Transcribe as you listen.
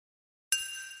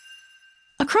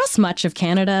Across much of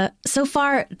Canada, so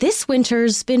far, this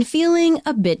winter's been feeling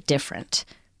a bit different.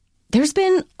 There's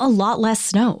been a lot less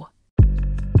snow.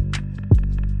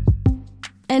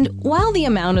 And while the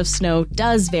amount of snow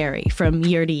does vary from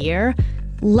year to year,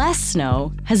 less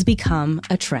snow has become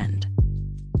a trend.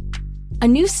 A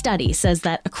new study says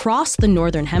that across the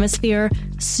Northern Hemisphere,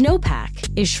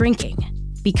 snowpack is shrinking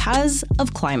because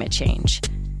of climate change.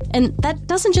 And that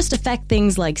doesn't just affect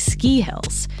things like ski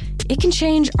hills. It can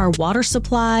change our water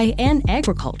supply and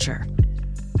agriculture.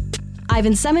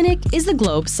 Ivan Semeniuk is the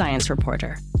Globe's science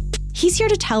reporter. He's here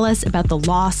to tell us about the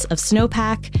loss of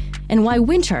snowpack and why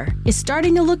winter is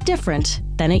starting to look different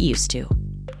than it used to.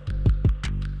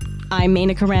 I'm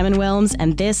Menaka Raman-Wilms,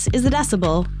 and this is The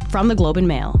Decibel from the Globe and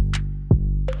Mail.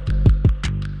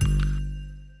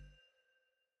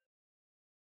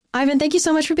 Ivan, thank you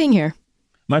so much for being here.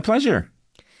 My pleasure.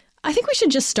 I think we should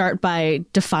just start by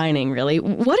defining, really,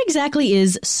 what exactly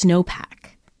is snowpack?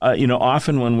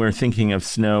 Often when we're thinking of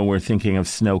snow, we're thinking of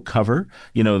snow cover,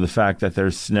 the fact that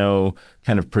there's snow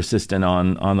kind of persistent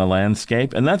on the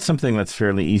landscape. And that's something that's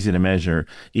fairly easy to measure,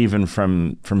 even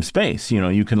from space.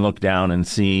 You can look down and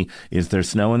see, is there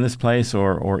snow in this place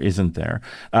or isn't there?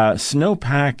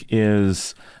 Snowpack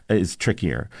is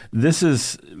trickier. This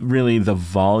is really the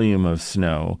volume of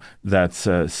snow that's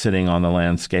sitting on the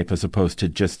landscape as opposed to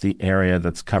just the area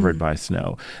that's covered by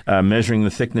snow. Measuring the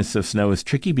thickness of snow is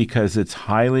tricky because it's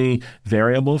highly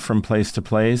variable from place to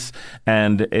place,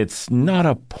 and it's not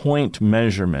a point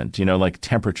measurement, like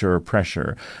temperature or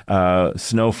pressure.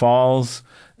 Snow falls.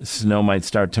 Snow might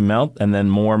start to melt, and then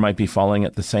more might be falling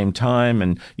at the same time.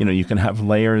 And, you can have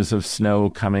layers of snow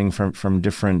coming from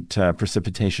different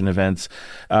precipitation events.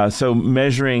 So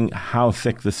measuring how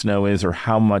thick the snow is or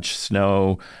how much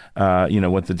snow,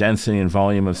 what the density and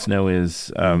volume of snow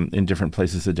is in different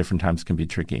places at different times can be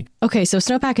tricky. Okay, so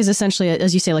snowpack is essentially,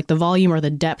 as you say, like the volume or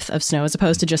the depth of snow as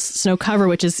opposed to just snow cover,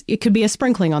 which is, it could be a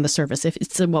sprinkling on the surface if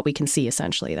it's what we can see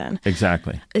essentially then.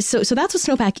 Exactly. So that's what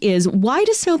snowpack is. Why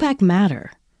does snowpack matter?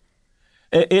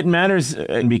 It matters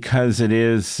because it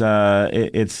is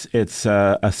it's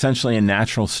essentially a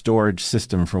natural storage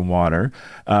system for water.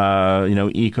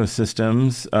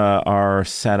 Ecosystems are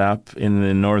set up in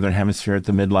the northern hemisphere at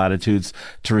the mid-latitudes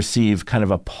to receive kind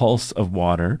of a pulse of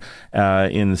water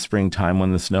in the springtime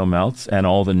when the snow melts and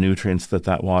all the nutrients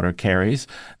that water carries.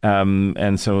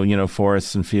 And so,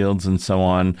 forests and fields and so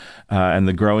on, and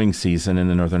the growing season in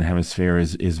the northern hemisphere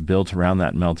is built around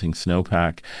that melting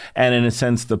snowpack. And in a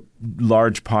sense, the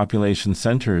large population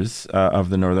centers of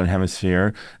the northern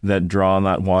hemisphere that draw on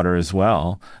that water as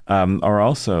well are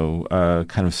also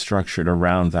kind of structured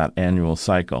around that annual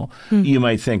cycle. You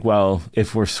might think, well,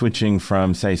 if we're switching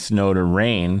from, say, snow to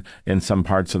rain in some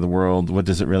parts of the world, what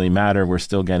does it really matter? We're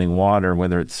still getting water,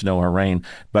 whether it's snow or rain.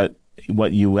 But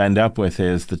what you end up with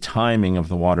is the timing of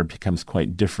the water becomes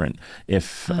quite different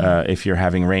if you're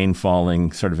having rain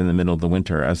falling sort of in the middle of the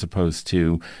winter as opposed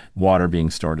to water being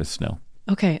stored as snow.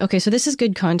 Okay, so this is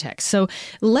good context. So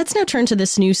let's now turn to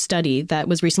this new study that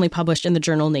was recently published in the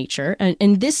journal Nature.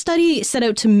 And this study set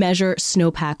out to measure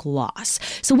snowpack loss.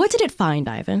 So what did it find,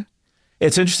 Ivan?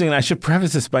 It's interesting, and I should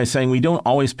preface this by saying we don't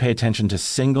always pay attention to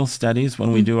single studies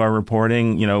when we do our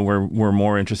reporting. We're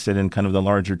more interested in kind of the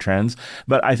larger trends.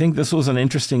 But I think this was an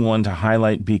interesting one to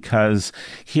highlight because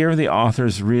here the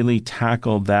authors really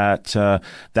tackled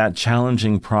that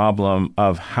challenging problem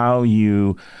of how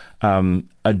you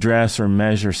address or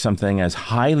measure something as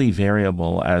highly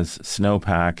variable as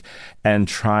snowpack and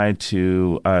try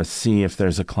to see if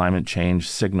there's a climate change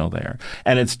signal there.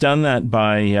 And it's done that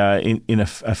by in a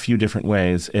few different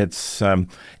ways. It's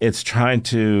trying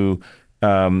to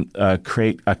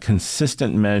create a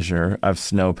consistent measure of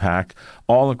snowpack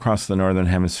all across the northern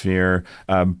hemisphere,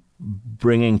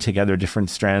 bringing together different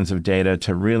strands of data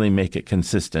to really make it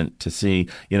consistent to see,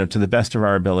 to the best of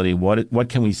our ability, what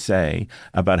can we say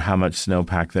about how much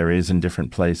snowpack there is in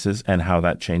different places and how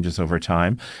that changes over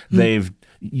time. They've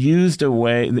used a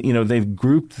way, they've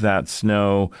grouped that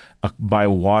snow by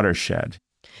watershed.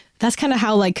 That's kind of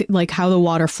how like how the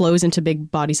water flows into big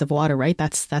bodies of water, right?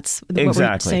 That's what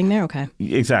we're saying there. Okay.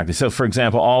 Exactly. So, for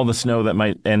example, all the snow that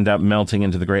might end up melting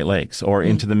into the Great Lakes or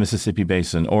into the Mississippi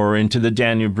Basin or into the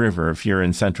Danube River if you're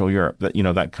in Central Europe,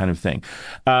 that kind of thing.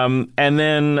 And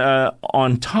then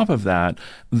on top of that,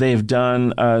 they've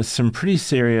done some pretty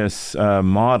serious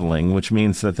modeling, which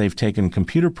means that they've taken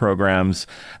computer programs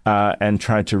and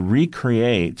tried to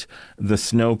recreate the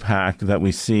snowpack that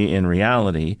we see in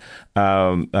reality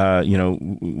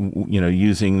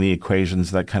using the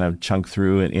equations that kind of chunk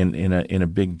through in a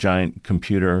big giant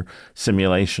computer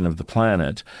simulation of the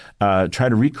planet, try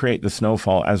to recreate the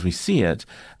snowfall as we see it,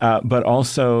 but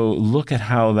also look at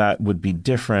how that would be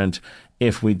different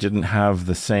if we didn't have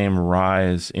the same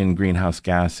rise in greenhouse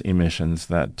gas emissions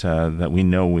that we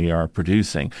know we are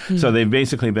producing. Mm-hmm. So they've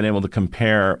basically been able to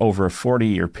compare over a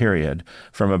 40-year period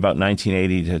from about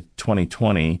 1980 to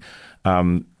 2020,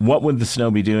 what would the snow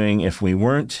be doing if we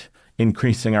weren't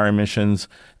increasing our emissions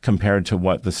compared to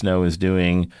what the snow is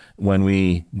doing when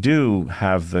we do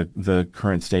have the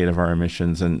current state of our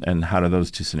emissions, and how do those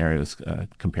two scenarios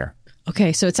compare?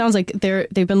 Okay, so it sounds like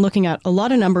they've been looking at a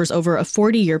lot of numbers over a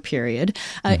 40-year period.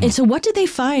 And so what did they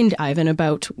find, Ivan,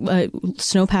 about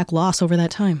snowpack loss over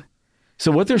that time?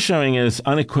 So what they're showing is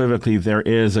unequivocally there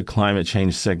is a climate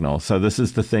change signal. So this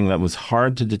is the thing that was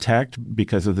hard to detect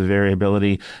because of the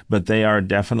variability, but they are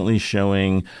definitely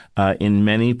showing in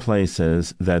many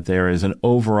places that there is an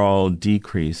overall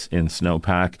decrease in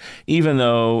snowpack, even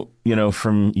though,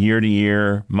 from year to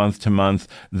year, month to month,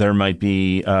 there might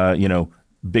be,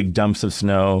 big dumps of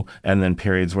snow and then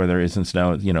periods where there isn't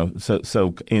snow,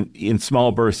 so in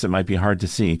small bursts, it might be hard to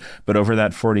see. But over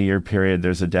that 40-year period,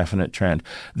 there's a definite trend.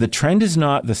 The trend is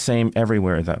not the same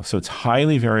everywhere, though. So it's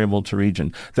highly variable to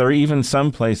region. There are even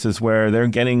some places where they're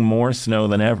getting more snow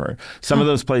than ever. Some of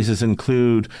those places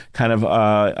include kind of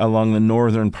along the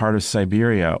northern part of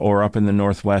Siberia or up in the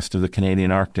northwest of the Canadian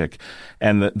Arctic.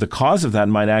 And the cause of that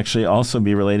might actually also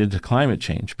be related to climate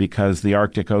change, because the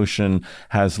Arctic Ocean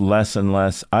has less and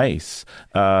less ice,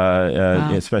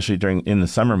 especially in the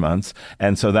summer months.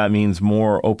 And so that means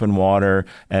more open water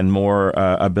and more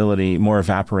more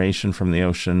evaporation from the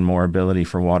ocean, more ability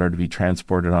for water to be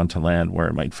transported onto land where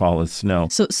it might fall as snow.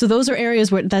 So those are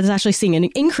areas where that's actually seeing an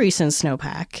increase in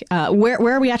snowpack. Where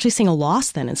are we actually seeing a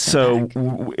loss then in snowpack?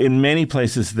 So in many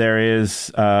places there is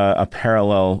a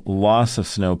parallel loss of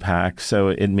snowpack. So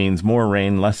it means more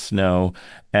rain, less snow.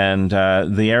 And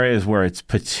the areas where it's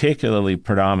particularly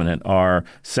predominant are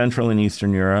Central and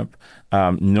Eastern Europe,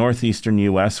 northeastern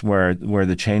U.S., where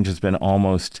the change has been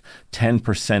almost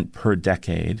 10% per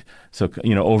decade. So,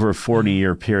 over a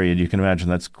 40-year period, you can imagine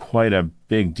that's quite a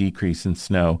big decrease in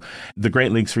snow. The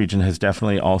Great Lakes region has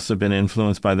definitely also been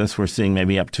influenced by this. We're seeing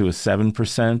maybe up to a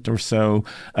 7% or so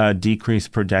decrease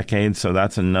per decade. So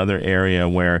that's another area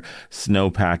where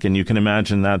snowpack, and you can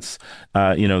imagine that's,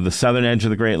 the southern edge of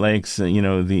the Great Lakes,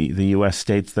 the U.S.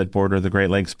 states that border the Great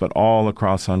Lakes, but all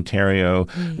across Ontario,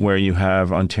 where you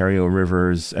have Ontario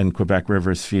rivers and Quebec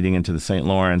rivers feeding into the St.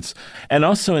 Lawrence, and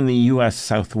also in the U.S.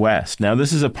 Southwest. Now,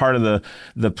 this is a part of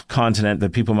the continent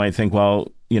that people might think, well,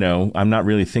 I'm not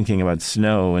really thinking about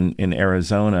snow in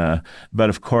Arizona. But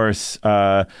of course,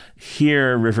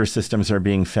 here, river systems are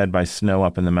being fed by snow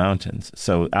up in the mountains.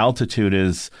 So altitude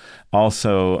is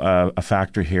also a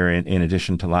factor here in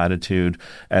addition to latitude.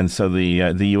 And so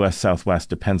the U.S. Southwest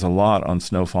depends a lot on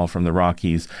snowfall from the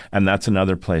Rockies. And that's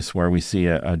another place where we see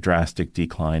a drastic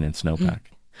decline in snowpack.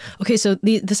 Okay, so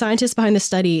the scientists behind the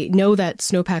study know that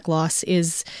snowpack loss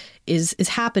is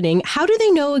happening. How do they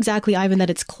know exactly, Ivan,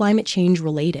 that it's climate change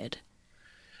related?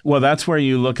 Well, that's where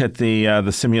you look at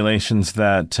the simulations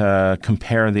that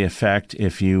compare the effect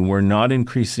if you were not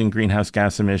increasing greenhouse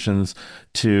gas emissions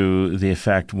to the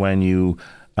effect when you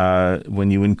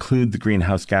include the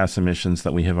greenhouse gas emissions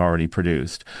that we have already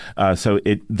produced. So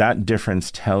that difference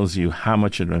tells you how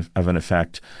much of an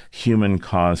effect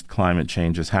human-caused climate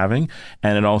change is having,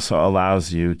 and it also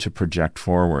allows you to project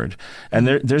forward. And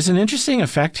there's an interesting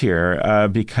effect here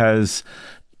because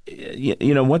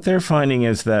what they're finding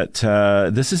is that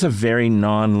this is a very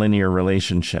nonlinear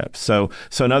relationship. So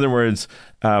in other words,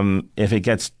 if it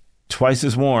gets twice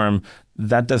as warm,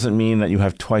 that doesn't mean that you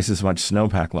have twice as much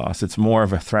snowpack loss. It's more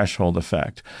of a threshold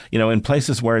effect. In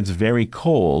places where it's very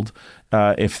cold,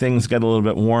 if things get a little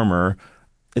bit warmer,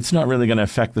 it's not really going to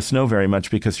affect the snow very much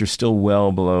because you're still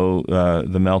well below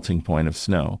the melting point of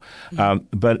snow.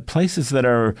 But places that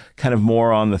are kind of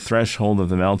more on the threshold of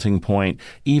the melting point,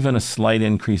 even a slight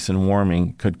increase in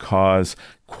warming could cause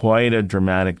quite a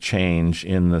dramatic change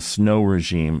in the snow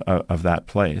regime of that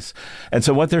place. And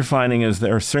so what they're finding is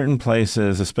there are certain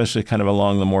places, especially kind of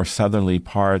along the more southerly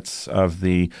parts of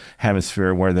the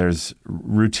hemisphere, where there's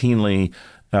routinely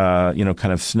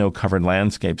kind of snow-covered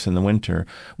landscapes in the winter.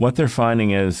 What they're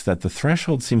finding is that the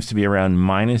threshold seems to be around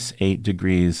 -8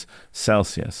 degrees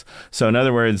Celsius. So in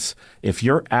other words, if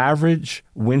your average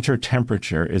winter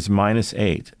temperature is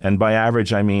 -8, and by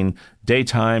average I mean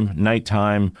daytime,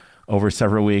 nighttime, over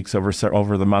several weeks,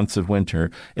 over the months of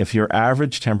winter, if your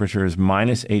average temperature is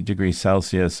 -8 degrees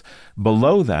Celsius,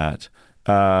 below that,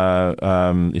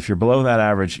 if you're below that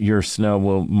average, your snow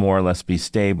will more or less be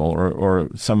stable, or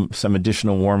some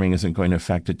additional warming isn't going to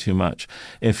affect it too much.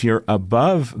 If you're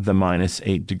above the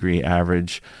 -8 degree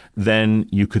average, then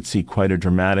you could see quite a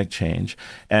dramatic change.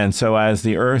 And so as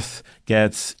the Earth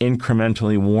gets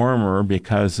incrementally warmer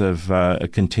because of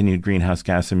continued greenhouse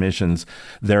gas emissions,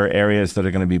 there are areas that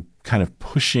are going to be kind of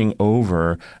pushing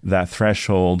over that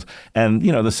threshold. And,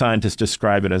 the scientists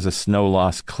describe it as a snow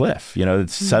loss cliff.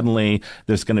 It's suddenly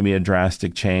there's going to be a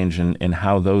drastic change in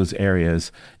how those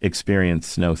areas experience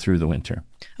snow through the winter.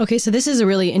 Okay, so this is a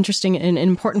really interesting and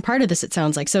important part of this, it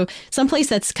sounds like. So someplace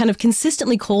that's kind of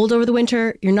consistently cold over the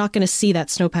winter, you're not going to see that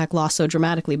snowpack loss so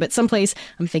dramatically. But someplace,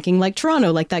 I'm thinking like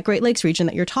Toronto, like that Great Lakes region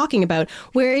that you're talking about,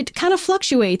 where it kind of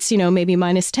fluctuates, maybe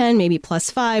 -10, maybe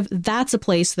 +5, that's a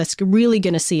place that's really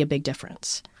going to see a big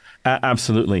difference.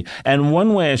 Absolutely. And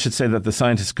one way I should say that the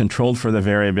scientists controlled for the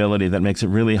variability that makes it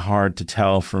really hard to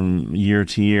tell from year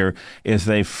to year is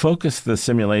they focus the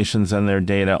simulations and their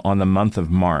data on the month of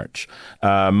March.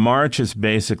 March is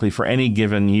basically, for any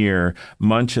given year,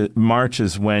 March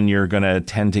is when you're going to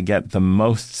tend to get the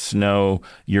most snow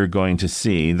you're going to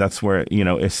see. That's where,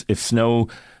 if snow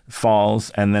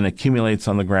falls and then accumulates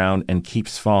on the ground and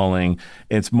keeps falling,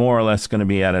 it's more or less going to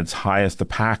be at its highest. The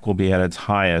pack will be at its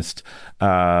highest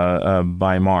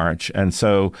by March. And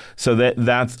so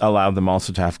that's allowed them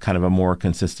also to have kind of a more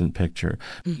consistent picture.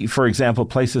 Mm-hmm. For example,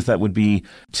 places that would be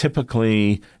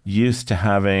typically used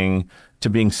to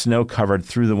being snow covered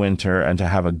through the winter and to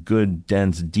have a good,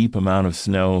 dense, deep amount of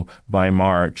snow by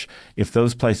March, if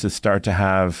those places start to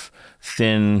have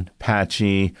thin,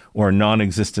 patchy, or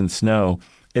non-existent snow,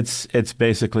 it's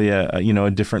basically a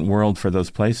different world for those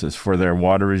places, for their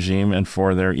water regime and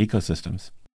for their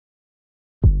ecosystems.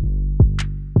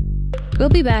 We'll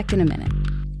be back in a minute.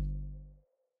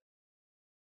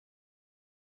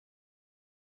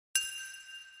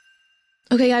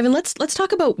 Okay, Ivan, let's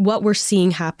talk about what we're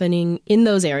seeing happening in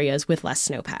those areas with less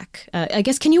snowpack. I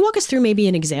guess, can you walk us through maybe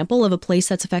an example of a place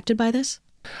that's affected by this?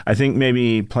 I think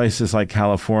maybe places like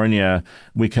California,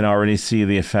 we can already see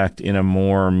the effect in a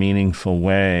more meaningful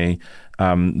way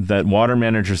that water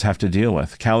managers have to deal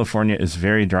with. California is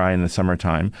very dry in the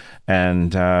summertime,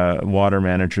 and water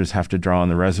managers have to draw on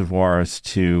the reservoirs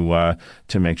to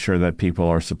make sure that people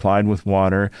are supplied with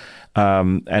water.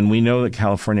 And we know that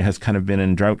California has kind of been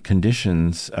in drought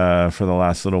conditions for the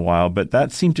last little while, but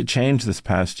that seemed to change this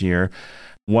past year.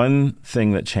 One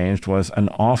thing that changed was an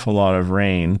awful lot of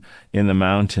rain in the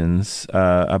mountains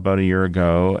about a year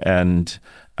ago, and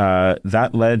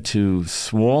that led to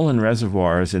swollen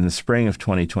reservoirs in the spring of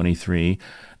 2023,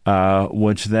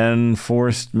 which then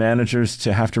forced managers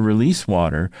to have to release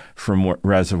water from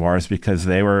reservoirs because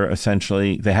they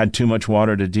had too much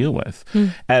water to deal with.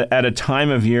 At a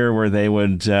time of year where they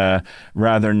would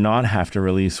rather not have to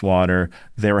release water,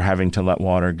 they were having to let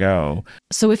water go.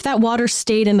 So if that water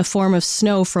stayed in the form of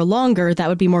snow for longer, that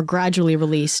would be more gradually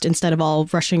released instead of all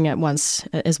rushing at once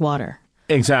as water.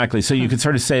 Exactly. So you could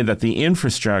sort of say that the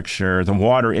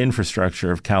water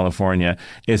infrastructure of California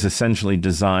is essentially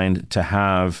designed to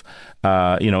have,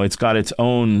 it's got its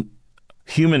own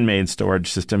human-made storage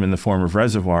system in the form of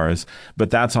reservoirs, but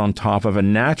that's on top of a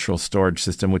natural storage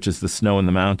system, which is the snow in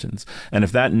the mountains. And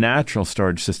if that natural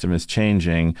storage system is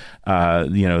changing,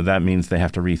 that means they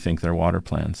have to rethink their water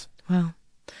plans. Wow.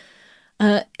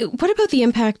 What about the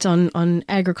impact on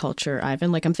agriculture,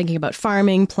 Ivan? Like, I'm thinking about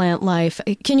farming, plant life.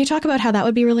 Can you talk about how that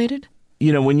would be related?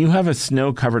 When you have a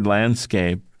snow-covered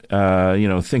landscape,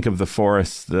 think of the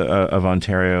forests of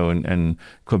Ontario and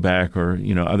Quebec, or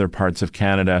other parts of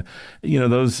Canada.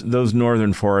 Those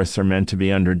northern forests are meant to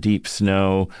be under deep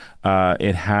snow.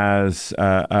 It has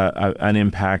an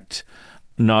impact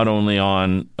not only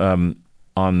on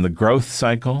the growth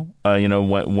cycle,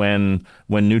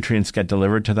 when nutrients get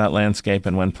delivered to that landscape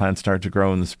and when plants start to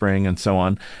grow in the spring and so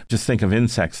on. Just think of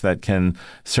insects that can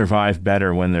survive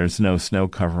better when there's no snow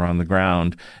cover on the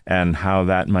ground, and how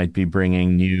that might be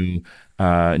bringing new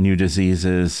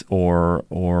diseases or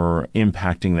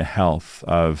impacting the health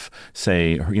of,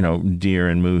 say, deer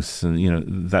and moose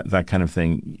and that kind of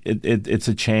thing. It's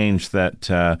a change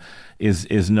that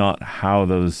is not how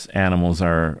those animals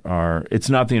are. It's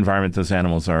not the environment those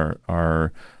animals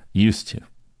are used to.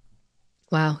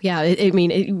 Wow. Yeah.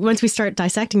 Once we start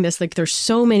dissecting this, like, there's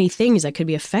so many things that could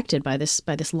be affected by this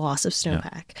loss of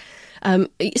snowpack. Yeah.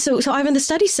 So Ivan, the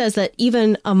study says that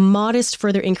even a modest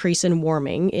further increase in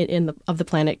warming of the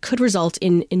planet could result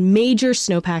in major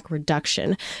snowpack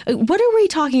reduction. What are we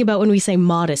talking about when we say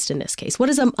modest in this case? What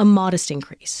is a modest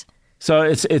increase? So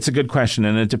it's a good question,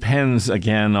 and it depends,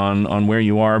 again, on where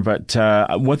you are. But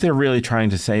what they're really trying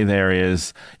to say there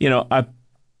is,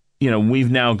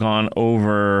 we've now gone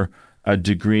over a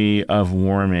degree of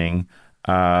warming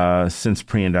since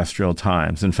pre-industrial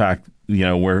times. In fact,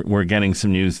 we're getting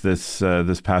some news this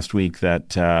past week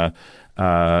that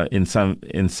in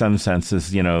some senses,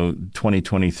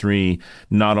 2023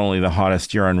 not only the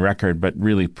hottest year on record, but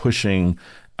really pushing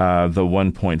the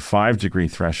 1.5 degree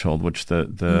threshold, which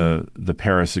the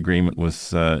Paris Agreement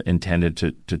was intended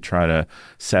to try to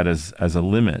set as a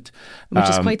limit. Which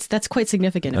is that's quite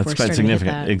significant. That's quite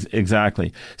significant.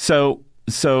 Exactly. So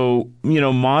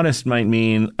modest might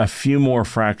mean a few more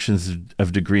fractions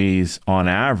of degrees on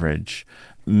average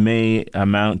may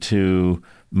amount to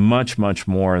much, much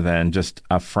more than just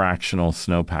a fractional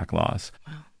snowpack loss.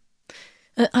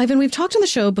 Wow. Ivan, we've talked on the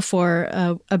show before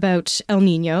about El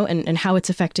Nino and how it's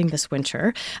affecting this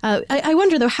winter. I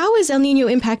wonder, though, how is El Nino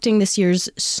impacting this year's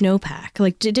snowpack?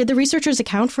 Like, did the researchers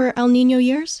account for El Nino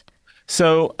years?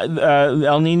 So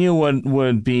El Nino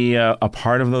would be a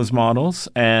part of those models,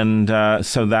 and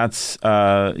so that's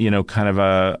kind of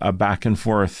a back and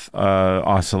forth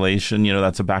oscillation.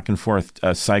 That's a back and forth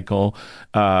cycle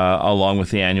along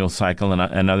with the annual cycle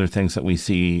and other things that we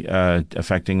see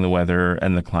affecting the weather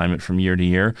and the climate from year to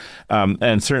year.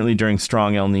 And certainly during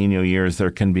strong El Nino years,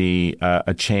 there can be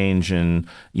a change in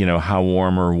how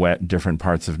warm or wet different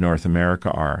parts of North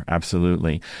America are.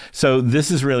 Absolutely. So this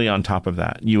is really on top of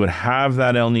that. You would have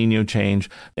that El Nino change.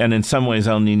 And in some ways,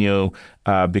 El Nino,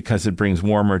 because it brings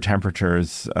warmer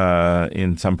temperatures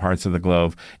in some parts of the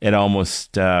globe, it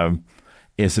almost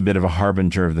is a bit of a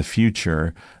harbinger of the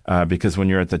future because when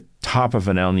you're at the top of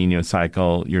an El Nino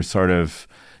cycle, you're sort of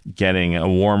getting a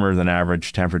warmer than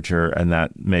average temperature. And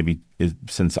that maybe is,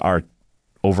 since our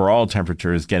overall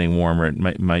temperature is getting warmer,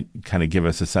 it might kind of give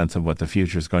us a sense of what the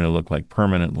future is going to look like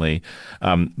permanently.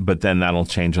 But then that'll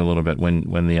change a little bit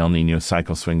when the El Nino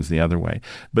cycle swings the other way.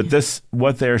 But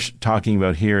what they're talking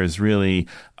about here is really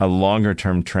a longer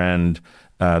term trend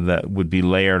that would be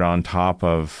layered on top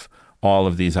of all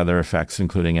of these other effects,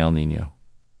 including El Nino.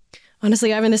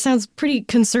 Honestly, Ivan, this sounds pretty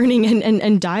concerning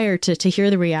and dire to hear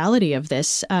the reality of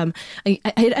this. I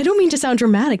don't mean to sound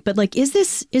dramatic, but is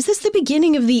this the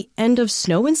beginning of the end of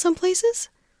snow in some places?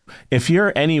 If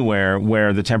you're anywhere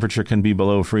where the temperature can be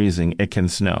below freezing, it can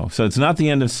snow. So it's not the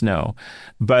end of snow,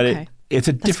 but it's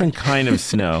a different kind of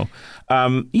snow.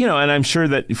 And I'm sure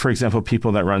that, for example,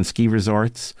 people that run ski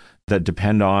resorts that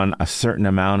depend on a certain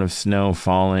amount of snow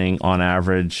falling on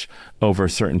average over a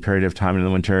certain period of time in the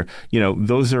winter,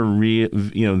 those are real,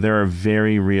 there are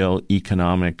very real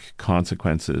economic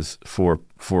consequences for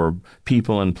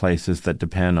people and places that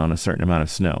depend on a certain amount of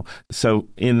snow. So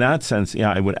in that sense,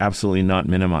 I would absolutely not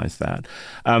minimize that.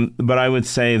 But I would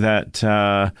say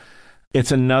that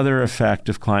it's another effect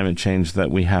of climate change that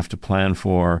we have to plan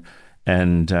for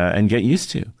and get used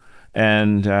to.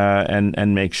 And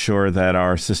make sure that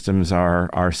our systems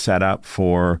are set up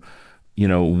for,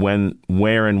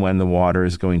 where and when the water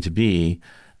is going to be,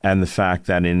 and the fact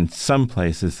that in some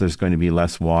places there's going to be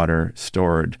less water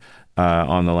stored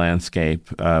on the landscape,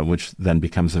 which then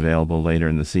becomes available later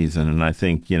in the season. And I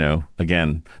think,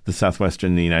 again, the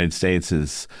Southwestern United States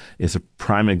is a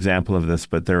prime example of this,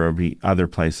 but there will be other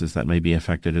places that may be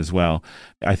affected as well.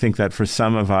 I think that for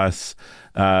some of us,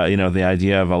 the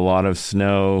idea of a lot of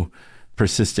snow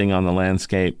persisting on the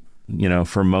landscape,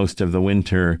 for most of the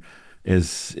winter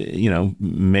is,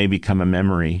 may become a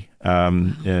memory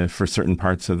for certain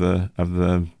parts of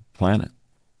the planet.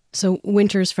 So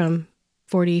winters from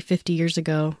 40, 50 years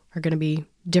ago are going to be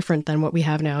different than what we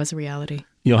have now as a reality.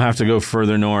 You'll have to go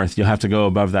further north. You'll have to go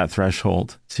above that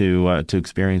threshold to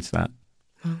experience that.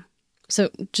 So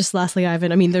just lastly,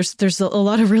 Ivan, there's a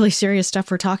lot of really serious stuff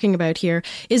we're talking about here.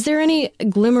 Is there any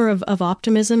glimmer of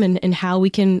optimism in how we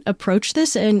can approach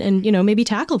this and maybe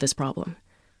tackle this problem?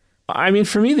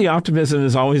 For me, the optimism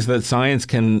is always that science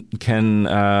can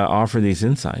offer these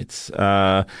insights.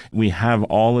 We have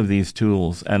all of these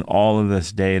tools and all of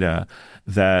this data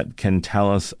that can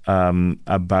tell us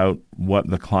about what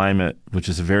the climate, which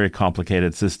is a very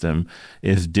complicated system,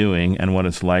 is doing and what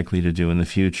it's likely to do in the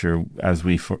future as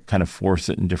we kind of force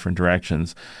it in different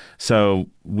directions. So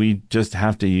we just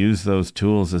have to use those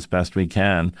tools as best we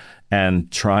can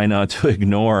and try not to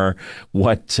ignore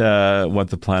what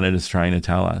the planet is trying to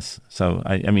tell us. So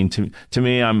to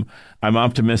me, I'm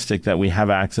optimistic that we have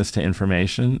access to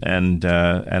information, and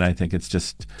I think it's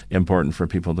just important for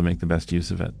people to make the best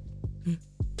use of it.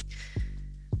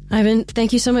 Ivan,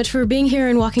 thank you so much for being here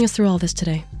and walking us through all this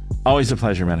today. Always a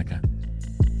pleasure, Menaka.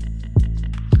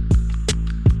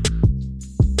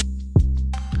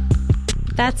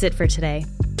 That's it for today.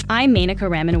 I'm Menaka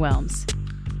Raman-Wilms.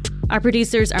 Our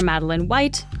producers are Madeline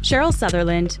White, Cheryl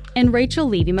Sutherland, and Rachel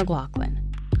Levy-McLaughlin.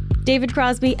 David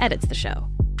Crosby edits the show.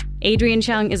 Adrian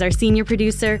Chung is our senior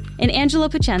producer, and Angela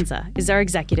Pacenza is our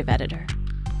executive editor.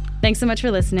 Thanks so much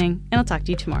for listening, and I'll talk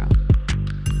to you tomorrow.